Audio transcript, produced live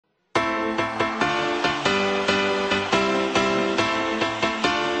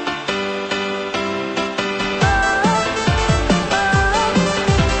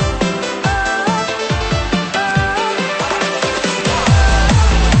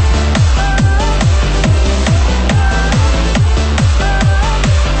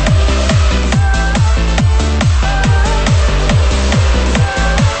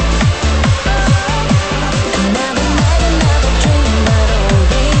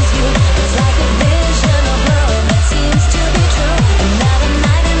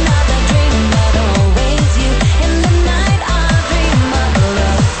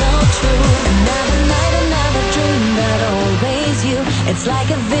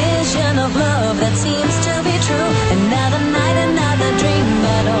vision of love that seems to be true. Another night, another dream,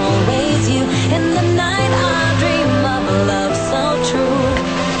 but always you. In the night I dream of a love so true.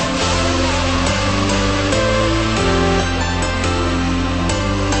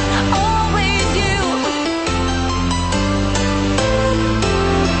 Always you.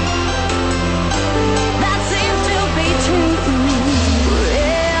 That seems to be true.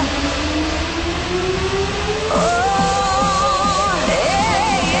 Yeah.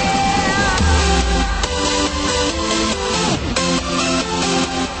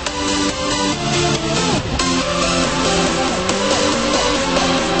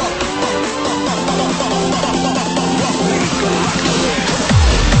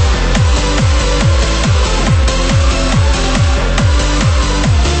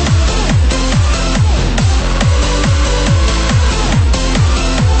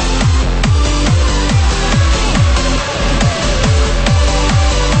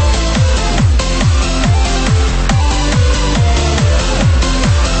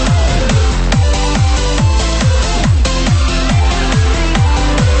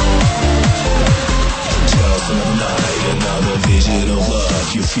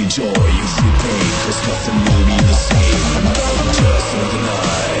 You feel joy, you feel pain, 'cause nothing will be the same. Just another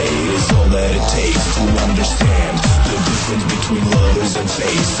night is all that it takes to understand the difference between lovers and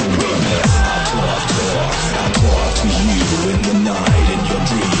fate. So wait a I talk to you in the night in your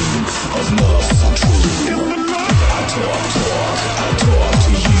dream of love so true. I talk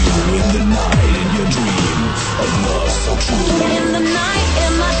to you in the night in your dream of love so true. In the night,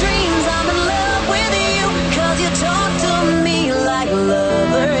 in my dreams, I'm in love with you, 'cause you talk to me like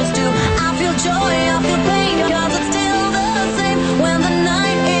lovers do. I feel joy, I feel pain, 'cause it's still the same. When the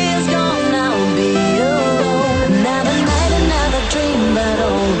night is gone, I'll be alone. Another night, another dream, but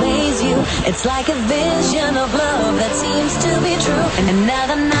always you. It's like a vision of love that seems to be true. And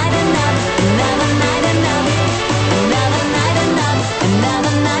another night,